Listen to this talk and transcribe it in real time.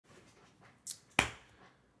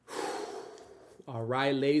All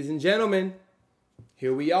right, ladies and gentlemen,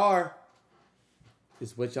 here we are.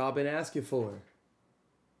 It's what y'all been asking for.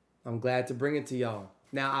 I'm glad to bring it to y'all.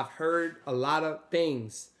 Now, I've heard a lot of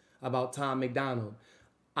things about Tom Macdonald.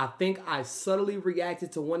 I think I subtly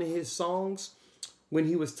reacted to one of his songs when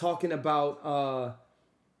he was talking about,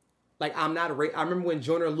 I'm not I remember when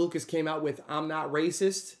Joyner Lucas came out with I'm Not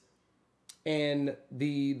Racist, and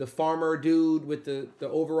the farmer dude with the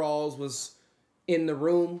overalls was in the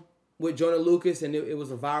room with Joyner Lucas, and it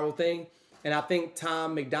was a viral thing. And I think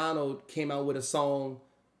Tom Macdonald came out with a song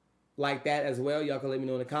like that as well. Y'all can let me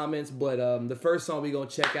know in the comments. But the first song we're going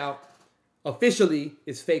to check out officially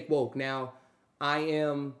is Fake Woke. Now, I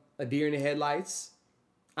am a deer in the headlights.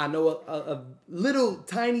 I know a little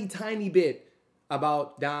tiny bit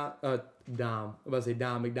about Dom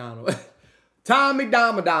Macdonald. Tom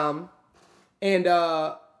Macdonald. And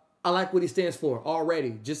I like what he stands for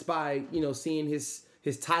already, just by, seeing his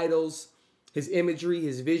titles, his imagery,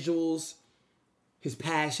 his visuals, his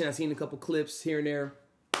passion. I've seen a couple clips here and there,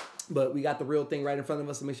 but we got the real thing right in front of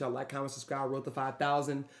us. So make sure y'all like, comment, subscribe. Road to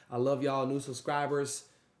 5,000. I love y'all, new subscribers.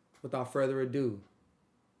 Without further ado,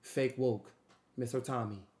 Fake Woke, Mr.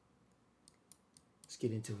 Tommy. Let's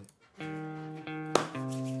get into it.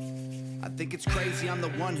 I think it's crazy I'm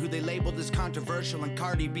the one who they labeled as controversial, and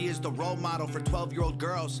Cardi B is the role model for 12-year-old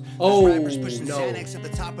girls. Oh, rappers pushing no. Xanax at the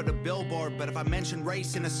top of the billboard, but if I mention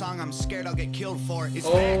race in a song, I'm scared I'll get killed for it. It's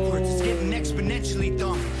backwards, it's getting exponentially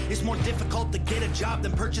dumb. It's more difficult to get a job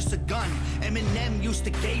than purchase a gun. Eminem used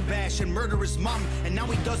to gay bash and murder his mom, and now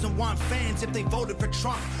he doesn't want fans if they voted for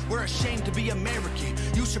Trump. We're ashamed to be American.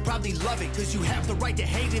 You should probably love it, cause you have the right to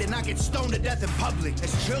hate it and not get stoned to death in public.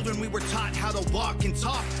 As children we were taught how to walk and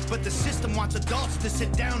talk, but the system wants adults to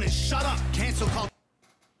sit down and shut up. Cancel culture.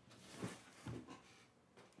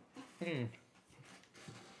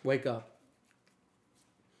 Wake up.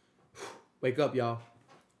 Wake up, y'all.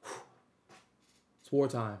 It's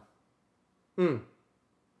wartime.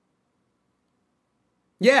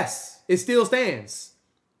 Yes, it still stands.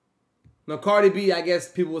 Now, Cardi B, I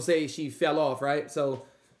guess people will say she fell off, right? So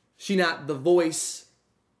she not the voice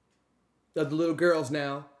of the little girls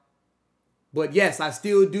now. But yes, I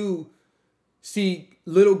still do see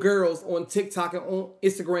little girls on TikTok and on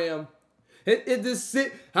Instagram. It just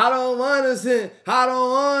sit. I don't want to sit. I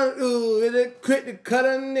don't want to. It quit to cut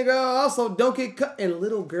a nigga. Also, don't get cut. And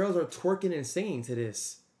little girls are twerking and singing to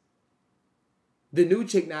this. The new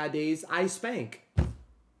chick nowadays, I Spank,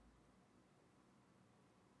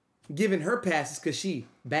 giving her passes because she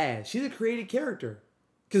bad. She's a created character.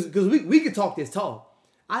 Because we could talk this talk.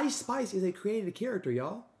 Ice Spice is a created character,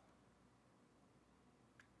 y'all.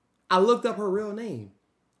 I looked up her real name.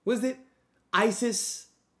 Was it Isis?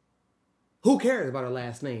 Who cares about her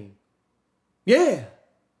last name? Yeah.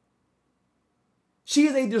 She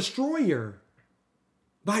is a destroyer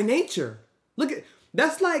by nature. Look at,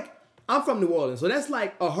 that's like, I'm from New Orleans, so that's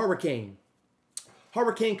like a hurricane.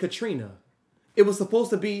 Hurricane Katrina. It was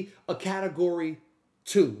supposed to be a category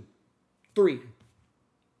 2, 3.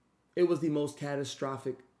 It was the most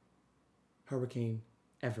catastrophic hurricane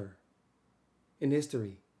ever in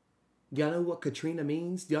history. Y'all know what Katrina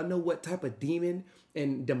means? Y'all know what type of demon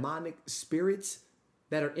and demonic spirits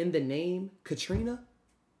that are in the name Katrina?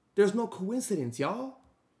 There's no coincidence, y'all.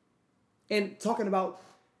 And talking about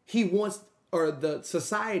he wants, or the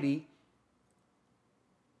society,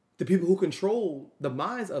 the people who control the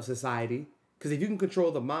minds of society, because if you can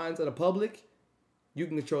control the minds of the public, you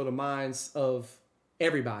can control the minds of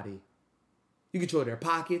everybody. You control their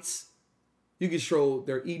pockets. You control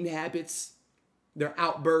their eating habits, their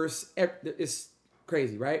outbursts. It's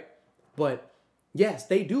crazy, right? But yes,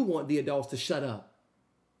 they do want the adults to shut up.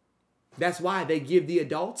 That's why they give the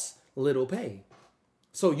adults little pay.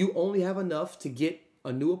 So you only have enough to get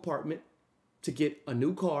a new apartment, to get a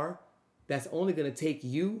new car. That's only going to take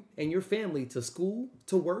you and your family to school,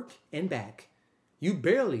 to work, and back. You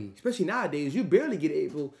barely, especially nowadays, you barely get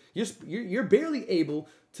able, you're barely able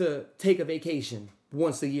to take a vacation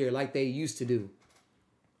once a year like they used to do.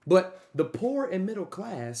 But the poor and middle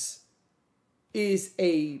class is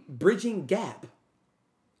a bridging to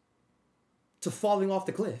falling off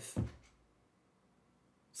the cliff.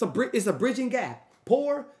 It's a bridging gap.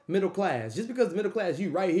 Poor, middle class. Just because the middle class,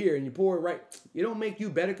 you right here and you're poor, right? It don't make you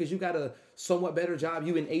better because you got a somewhat better job.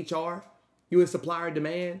 You in HR. You in supply or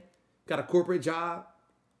demand. Got a corporate job.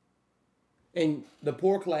 And the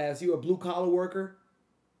poor class, you a blue collar worker,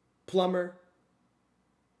 plumber.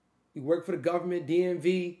 You work for the government,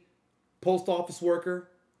 DMV, post office worker.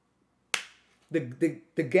 The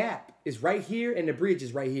gap is right here and the bridge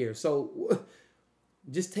is right here. So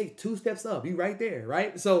just take 2 steps up. You right there,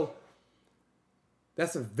 right? So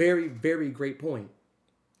That's a very, very great point.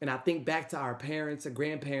 And I think back to our parents and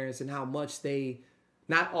grandparents and how much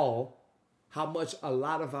not all, how much a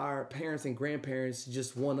lot of our parents and grandparents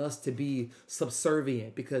just want us to be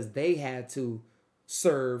subservient because they had to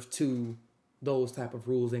serve to those type of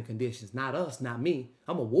rules and conditions. Not us, not me.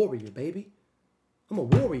 I'm a warrior, baby. I'm a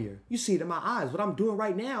warrior. You see it in my eyes. What I'm doing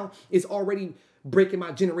right now is already breaking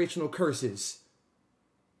my generational curses.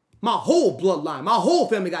 My whole bloodline, my whole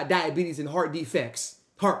family got diabetes and heart defects,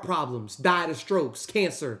 heart problems, died of strokes,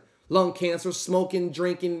 cancer, lung cancer, smoking,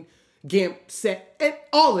 drinking, gimp, set, and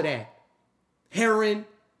all of that. Heroin,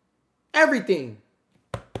 everything.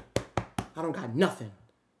 I don't got nothing.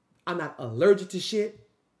 I'm not allergic to shit.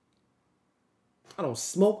 I don't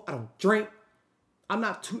smoke. I don't drink. I'm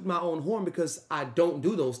not tooting my own horn because I don't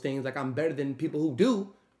do those things. Like I'm better than people who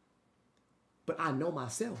do. But I know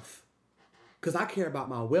myself. Because I care about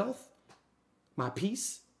my wealth, my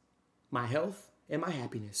peace, my health, and my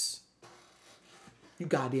happiness. You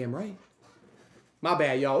goddamn right. My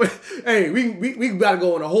bad, y'all. Hey, we gotta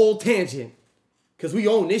go on a whole tangent. Because we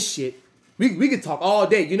own this shit. We could talk all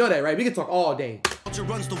day. You know that, right? We could talk all day. Culture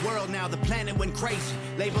runs the world now, the planet went crazy.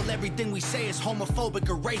 Label everything we say as homophobic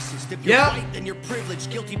or racist. If you're white, then you're privileged,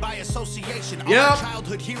 guilty by association. All our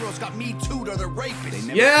childhood heroes got me too'd or they're rapists.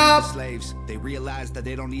 They never the slaves. They realized that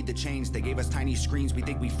they don't need to change. They gave us tiny screens, we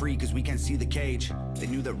think we free because we can't see the cage. They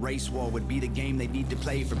knew that race war would be the game they need to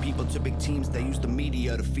play. For people to big teams, they use the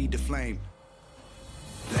media to feed the flame.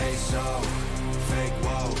 They so fake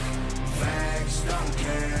woke. Facts don't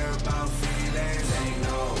care about feelings. They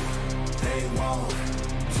know they won't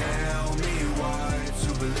tell me what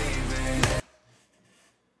to believe in.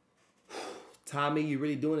 Tommy, you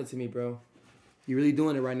really doing it to me, bro. You're really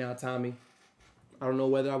doing it right now, Tommy. I don't know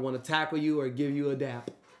whether I want to tackle you or give you a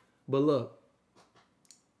dap. But look,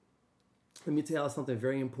 let me tell you something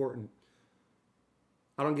very important.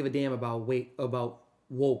 I don't give a damn about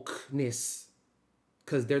wokeness.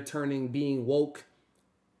 Because they're turning being woke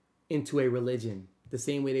into a religion. The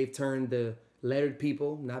same way they've turned the lettered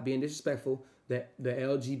people, not being disrespectful, the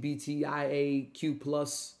LGBTIAQ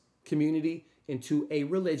plus community into a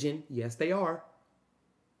religion. Yes, they are.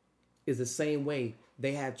 Is the same way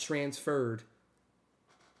they have transferred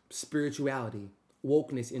spirituality,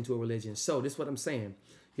 wokeness into a religion. So this is what I'm saying.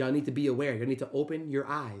 Y'all need to be aware. You need to open your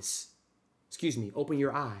eyes. Open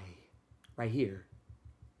your eye right here.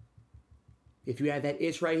 If you have that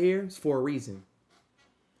itch right here, it's for a reason.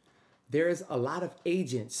 There's a lot of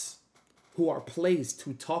agents who are placed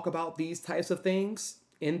to talk about these types of things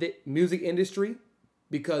in the music industry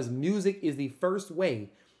because music is the first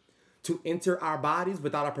way to enter our bodies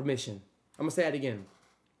without our permission. I'm going to say that again.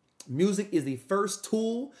 Music is the first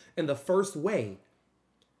tool and the first way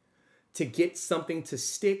to get something to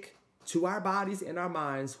stick to our bodies and our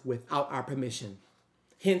minds without our permission.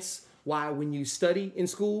 Hence why when you study in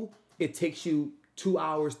school, it takes you 2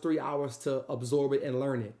 hours, 3 hours to absorb it and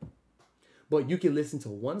learn it. But you can listen to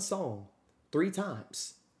one song 3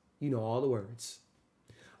 times. You know all the words.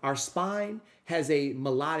 Our spine has a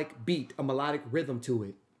melodic beat, a melodic rhythm to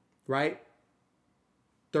it, right?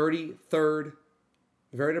 33rd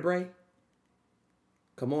vertebrae.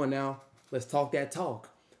 Come on now. Let's talk that talk.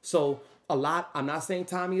 So I'm not saying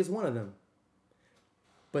Tommy is one of them,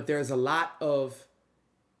 but there's a lot of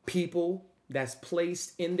people that's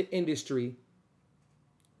placed in the industry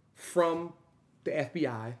from the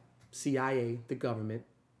FBI, CIA, the government,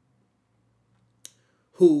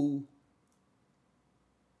 who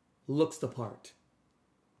looks the part.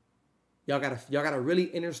 Y'all gotta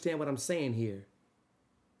really understand what I'm saying here.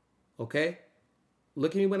 Okay?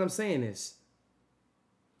 Look at me when I'm saying this.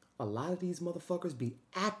 A lot of these motherfuckers be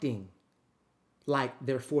acting like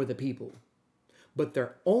they're for the people. But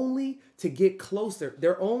they're only to get closer.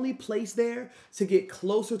 They're only placed there to get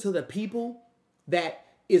closer to the people that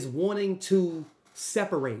is wanting to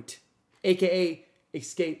separate, aka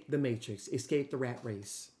escape the matrix, escape the rat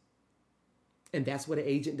race. And that's what an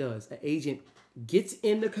agent does. An agent gets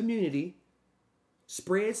in the community,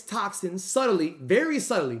 spreads toxins subtly, very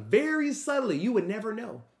subtly, very subtly. You would never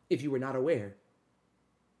know if you were not aware.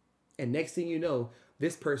 And next thing you know,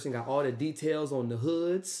 this person got all the details on the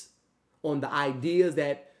hoods, on the ideas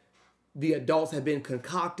that the adults have been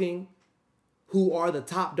concocting, who are the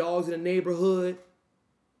top dogs in the neighborhood,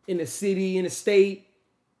 in the city, in the state.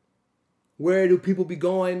 Where do people be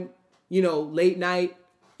going, late night,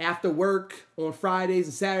 after work, on Fridays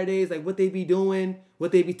and Saturdays, like what they be doing,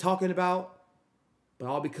 what they be talking about. But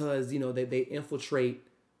all because, they infiltrate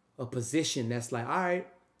a position that's like, all right,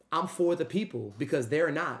 I'm for the people because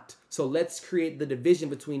they're not. So let's create the division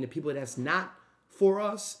between the people that's not for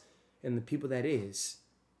us and the people that is.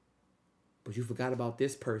 But you forgot about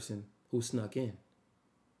this person who snuck in.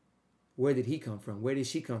 Where did he come from? Where did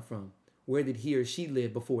she come from? Where did he or she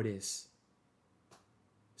live before this?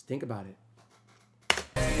 Just think about it.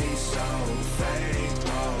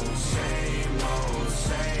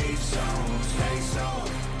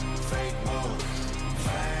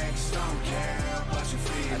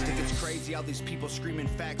 I think it's crazy how these people screaming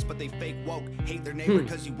facts, but they fake woke. Hate their neighbor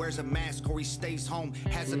because he wears a mask or he stays home.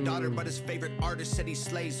 Has a daughter, but his favorite artist said he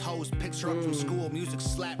slays hoes. Picks her up from school, music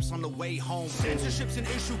slaps on the way home. Censorship's an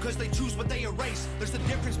issue because they choose what they erase. There's a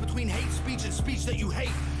difference between hate speech and speech that you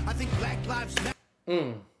hate. I think Black Lives Matter.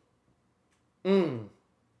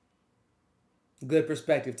 Good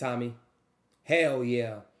perspective, Tommy. Hell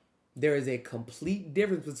yeah. There is a complete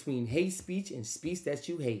difference between hate speech and speech that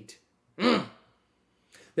you hate.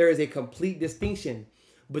 There is a complete distinction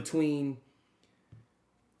between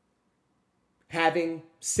having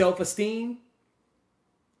self-esteem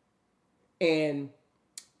and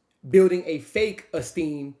building a fake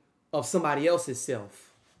esteem of somebody else's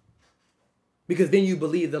self. Because then you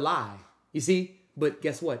believe the lie. You see? But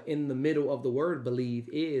guess what? In the middle of the word believe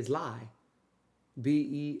is lie.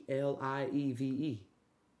 B-E-L-I-E-V-E.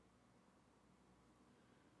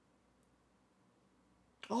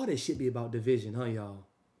 All this shit be about division, huh, y'all?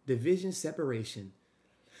 Division, separation.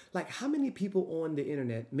 Like, how many people on the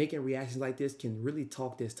internet making reactions like this can really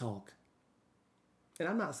talk this talk? And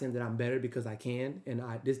I'm not saying that I'm better because I can. And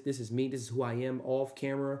this is me. This is who I am off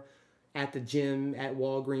camera, at the gym, at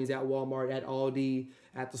Walgreens, at Walmart, at Aldi,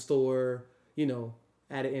 at the store, you know,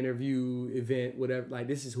 at an interview, event, whatever. Like,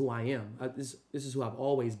 this is who I am. This is who I've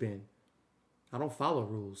always been. I don't follow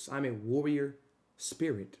rules. I'm a warrior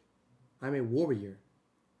spirit. I'm a warrior.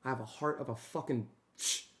 I have a heart of a fucking...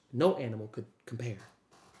 no animal could compare.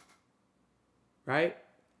 Right?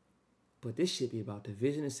 But this shit be about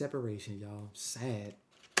division and separation, y'all. Sad.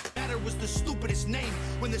 Matter was the stupidest name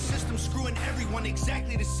when the system's screwing everyone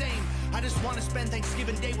exactly the same. I just want to spend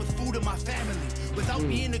Thanksgiving Day with food and my family without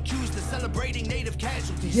being accused of celebrating native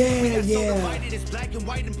casualties. Yeah, we got yeah. so divided, it's black and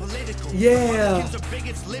white and political. Yeah. Republicans are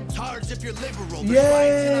bigots, libtards if you're liberal. There's Yeah.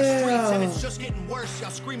 riots in our streets and it's just getting worse.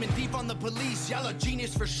 Y'all screaming deep on the police. Y'all are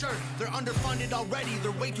genius for sure. They're underfunded already.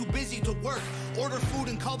 They're way too busy to work. Order food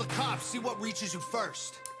and call the cops. See what reaches you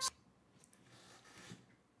first.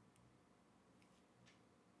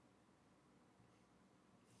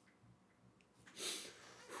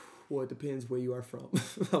 Well, it depends where you are from.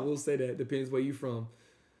 I will say that. It depends where you're from.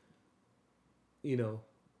 You know,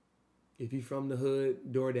 if you're from the hood,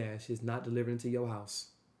 DoorDash is not delivering to your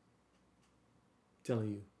house. I'm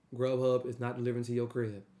telling you. Grubhub is not delivering to your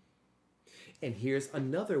crib. And here's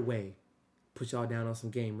another way. Put y'all down on some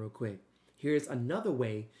game real quick. Here's another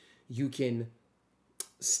way you can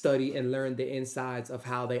study and learn the insides of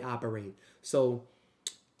how they operate. So,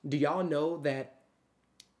 do y'all know that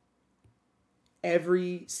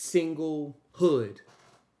every single hood,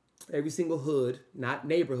 not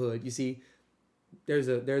neighborhood, you see, there's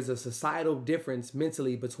a societal difference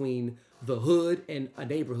mentally between the hood and a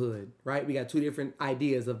neighborhood, right? We got two different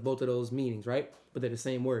ideas of both of those meanings, right? But they're the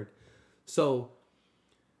same word. So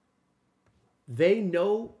they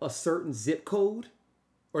know a certain zip code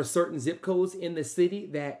or certain zip codes in the city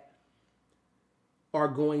that are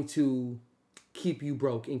going to keep you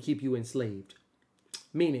broke and keep you enslaved.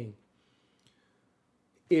 Meaning,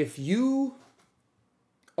 if you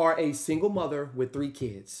are a single mother with 3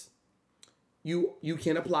 kids, you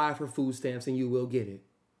can apply for food stamps and you will get it,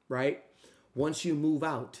 right? Once you move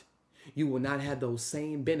out, you will not have those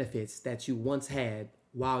same benefits that you once had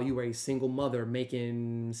while you were a single mother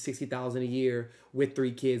making $60,000 a year with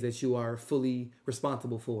 3 kids that you are fully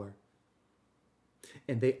responsible for.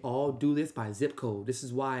 And they all do this by zip code. This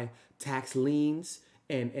is why tax liens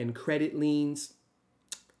and credit liens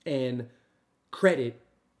and credit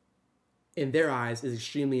in their eyes is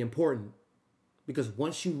extremely important. Because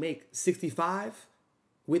once you make 65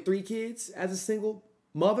 with 3 kids as a single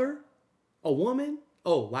mother, a woman,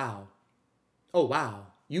 oh wow.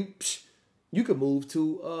 You could move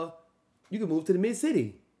to the mid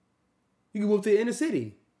city. You can move to the inner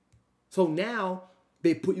city. So now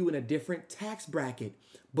they put you in a different tax bracket,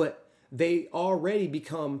 but they already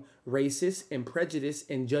become racist and prejudiced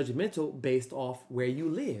and judgmental based off where you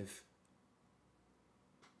live.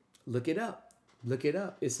 Look it up.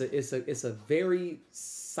 It's a very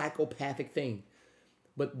psychopathic thing.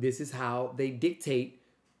 But this is how they dictate,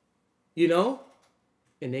 you know?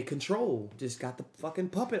 And they control. Just got the fucking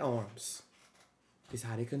puppet arms. This is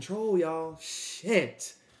how they control, y'all.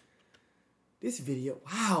 Shit. This video,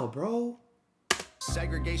 wow, bro.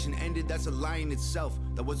 Segregation ended, that's a lie in itself.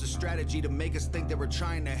 That was a strategy to make us think they were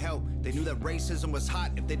trying to help. They knew that racism was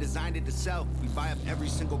hot if they designed it to sell. We buy up every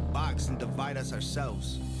single box and divide us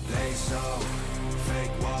ourselves. They so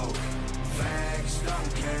fake woke. Facts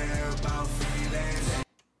don't care about feelings.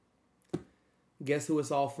 Guess who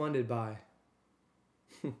it's all funded by?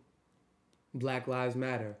 Black Lives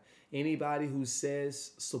Matter. Anybody who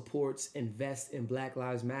says, supports, invests in Black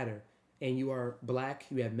Lives Matter, and you are black,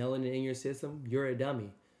 you have melanin in your system, you're a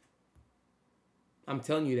dummy. I'm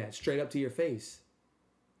telling you that straight up to your face.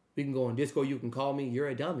 We can go on Discord, you can call me, you're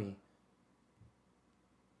a dummy.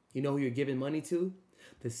 You know who you're giving money to?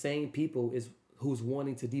 The same people who's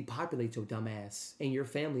wanting to depopulate your dumb ass and your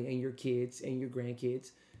family and your kids and your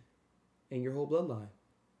grandkids and your whole bloodline.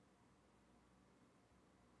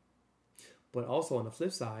 But also on the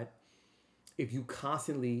flip side, if you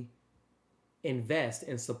constantly invest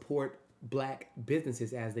and support black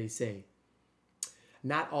businesses, as they say,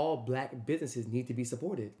 not all black businesses need to be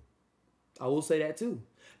supported. I will say that too.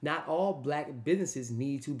 Not all black businesses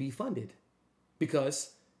need to be funded,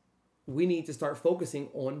 because we need to start focusing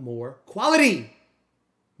on more quality.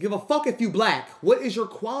 Give a fuck if you black. What is your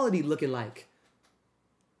quality looking like?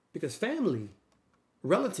 Because family,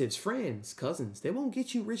 relatives, friends, cousins, they won't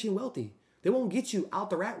get you rich and wealthy. They won't get you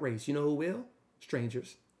out the rat race. You know who will?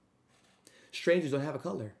 Strangers. Strangers don't have a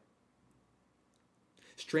color.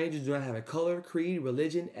 Strangers do not have a color, creed,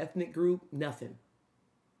 religion, ethnic group, nothing.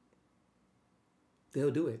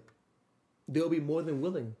 They'll do it. They'll be more than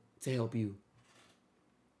willing to help you.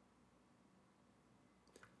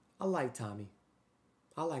 I like Tommy.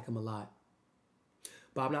 I like him a lot.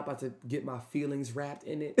 But I'm not about to get my feelings wrapped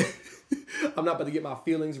in it. I'm not about to get my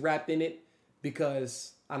feelings wrapped in it,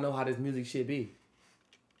 because I know how this music shit be.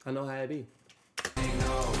 I know how it be. They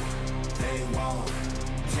know they won't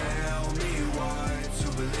tell me what to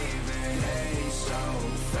believe in. They so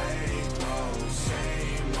fake, whoa,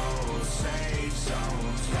 same old, safe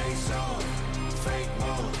zones. They so fake,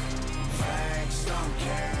 whoa, facts don't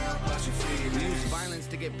care about your feelings. We use violence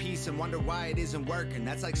to get peace and wonder why it isn't working.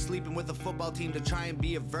 That's like sleeping with a football team to try and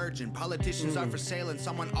be a virgin. Politicians are for sale and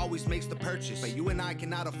someone always makes the purchase. But you and I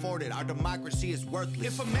cannot afford it. Our democracy is worthless.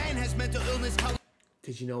 If a man has mental illness,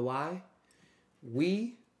 did you know why?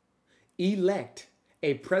 We elect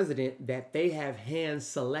a president that they have hand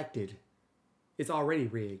selected. It's already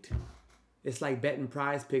rigged. It's like betting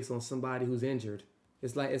prize picks on somebody who's injured.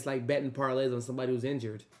 It's like betting parlays on somebody who's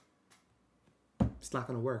injured. It's not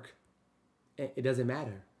gonna work. It doesn't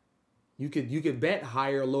matter. You could bet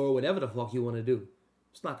higher or lower, whatever the fuck you want to do.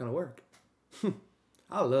 It's not gonna work.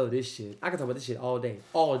 I love this shit. I can talk about this shit all day,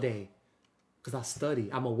 because I study.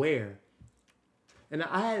 I'm aware. And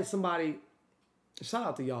I had somebody, shout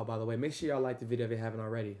out to y'all, by the way. Make sure y'all like the video if you haven't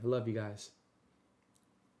already. I love you guys.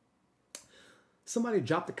 Somebody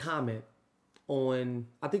dropped a comment on,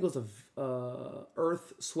 I think it was a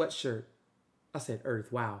Earth sweatshirt. I said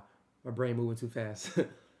Earth, wow. My brain moving too fast.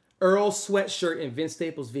 Earl sweatshirt in Vince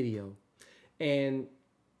Staples' video. And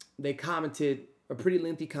they commented a pretty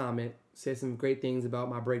lengthy comment, said some great things about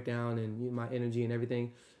my breakdown and my energy and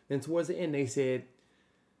everything. And towards the end, they said,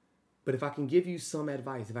 but if I can give you some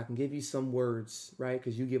advice, if I can give you some words, right?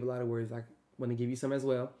 Because you give a lot of words, I want to give you some as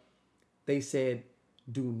well. They said,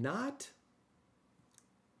 do not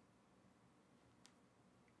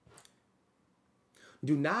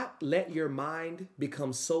let your mind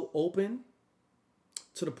become so open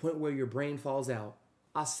to the point where your brain falls out.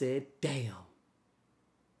 I said, damn.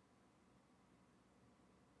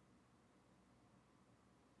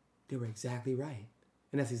 They were exactly right.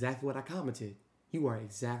 And that's exactly what I commented. You are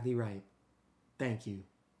exactly right. Thank you.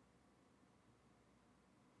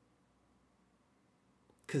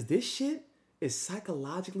 Because this shit is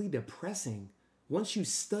psychologically depressing. Once you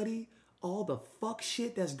study all the fuck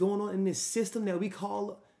shit that's going on in this system that we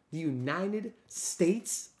call the United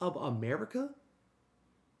States of America.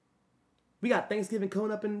 We got Thanksgiving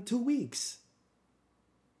coming up in 2 weeks.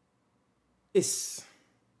 It's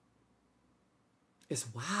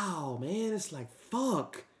wow, man. It's like,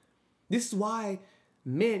 fuck. This is why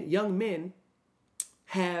young men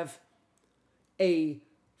have a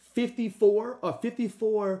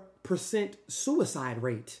 54% suicide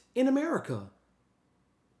rate in America.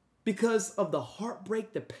 Because of the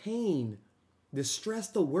heartbreak, the pain, the stress,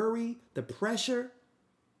 the worry, the pressure,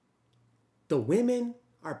 the women,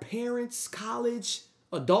 our parents, college,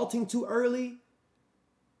 adulting too early,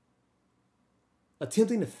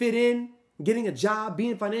 attempting to fit in, getting a job,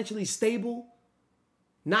 being financially stable,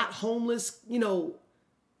 not homeless,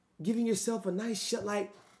 giving yourself a nice shit,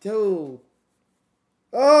 like, dude.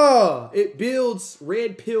 Oh, it builds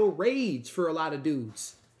red pill rage for a lot of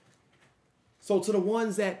dudes. So to the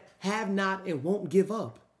ones that have not and won't give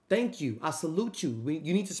up, thank you. I salute you.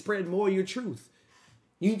 You need to spread more of your truth.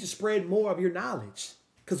 You need to spread more of your knowledge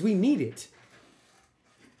because we need it.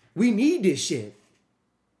 We need this shit.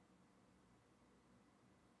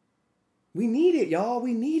 We need it, y'all.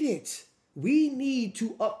 We need it. We need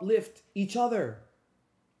to uplift each other.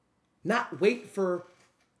 Not wait for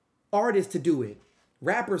artists to do it,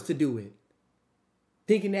 rappers to do it,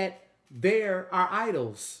 thinking that they're our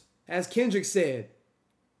idols. As Kendrick said,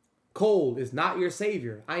 Cole is not your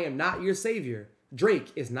savior. I am not your savior.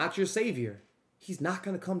 Drake is not your savior. He's not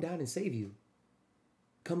going to come down and save you.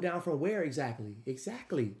 Come down from where exactly?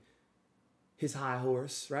 Exactly. His high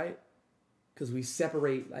horse, right? Because we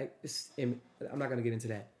separate, like, I'm not going to get into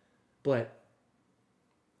that. But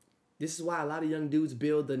this is why a lot of young dudes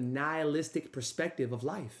build the nihilistic perspective of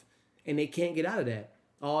life. And they can't get out of that.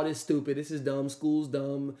 All this stupid, this is dumb, school's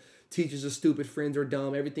dumb, teachers are stupid, friends are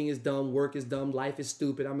dumb, everything is dumb, work is dumb, life is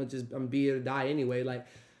stupid, I'm be here to die anyway. Like,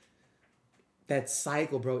 that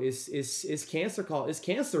cycle, bro, it's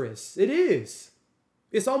cancerous. It is.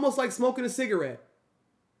 It's almost like smoking a cigarette.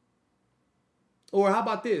 Or how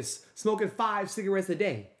about this? Smoking 5 cigarettes a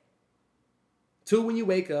day. 2 when you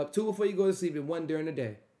wake up, 2 before you go to sleep, and 1 during the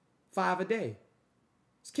day. 5 a day.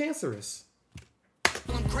 It's cancerous.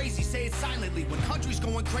 I'm crazy, say it silently. When country's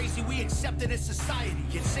going crazy, we accept it as society.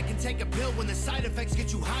 Get sick and take a pill when the side effects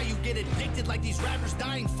get you high. You get addicted like these rappers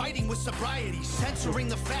dying, fighting with sobriety. Censoring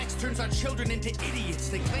the facts turns our children into idiots.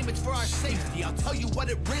 They claim it's for our safety. I'll tell you what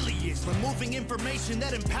it really is. Removing information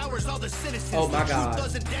that empowers all the citizens. Oh my God. The truth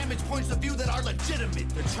doesn't damage points of view that are legitimate.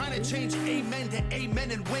 They're trying to change amen to amen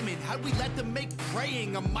and women. How'd we let them make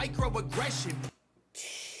praying a microaggression?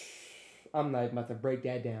 I'm not about to break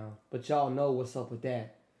that down, but y'all know what's up with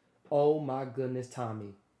that. Oh my goodness,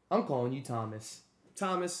 Tommy. I'm calling you Thomas.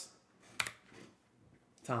 Thomas.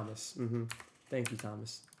 Thank you,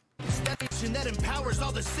 Thomas. That empowers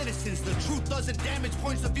all the citizens. The truth doesn't damage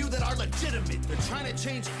points of view that are legitimate. They're trying to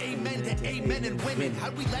change amen to amen and women.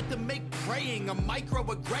 How'd we let them make praying a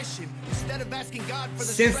microaggression? Instead of asking God for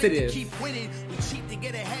the strength to keep winning, we cheat to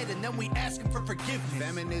get ahead and then we ask him for forgiveness.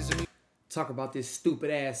 Feminism. Talk about this stupid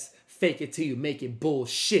ass fake it till you make it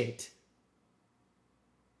bullshit.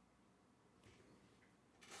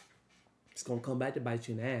 It's gonna come back to bite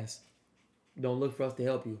you in the ass. Don't look for us to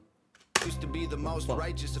help you. Used to be the most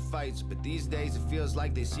righteous of fights, but these days it feels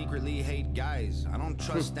like they secretly hate guys. I don't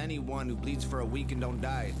trust anyone who bleeds for a week and don't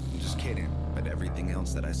die. I'm just kidding, but everything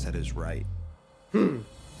else that I said is right. They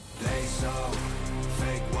so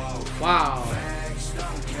fake woke. Wow. Facts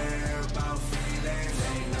don't care about feelings.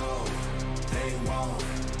 They know they won't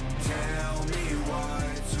tell me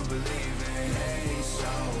what to believe in. They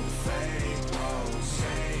so fake woke.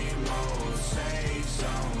 Same old safe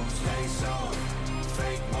zones. They so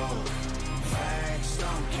fake woke. Facts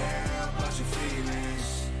don't care about your feelings.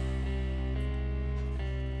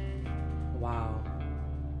 Wow.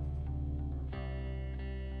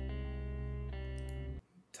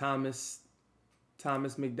 Thomas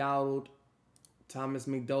Macdonald.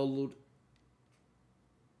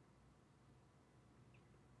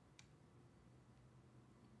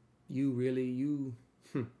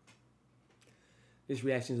 This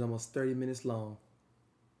reaction is almost 30 minutes long.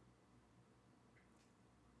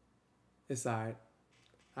 It's all right.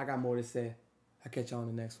 I got more to say. I'll catch y'all on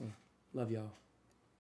the next one. Love y'all.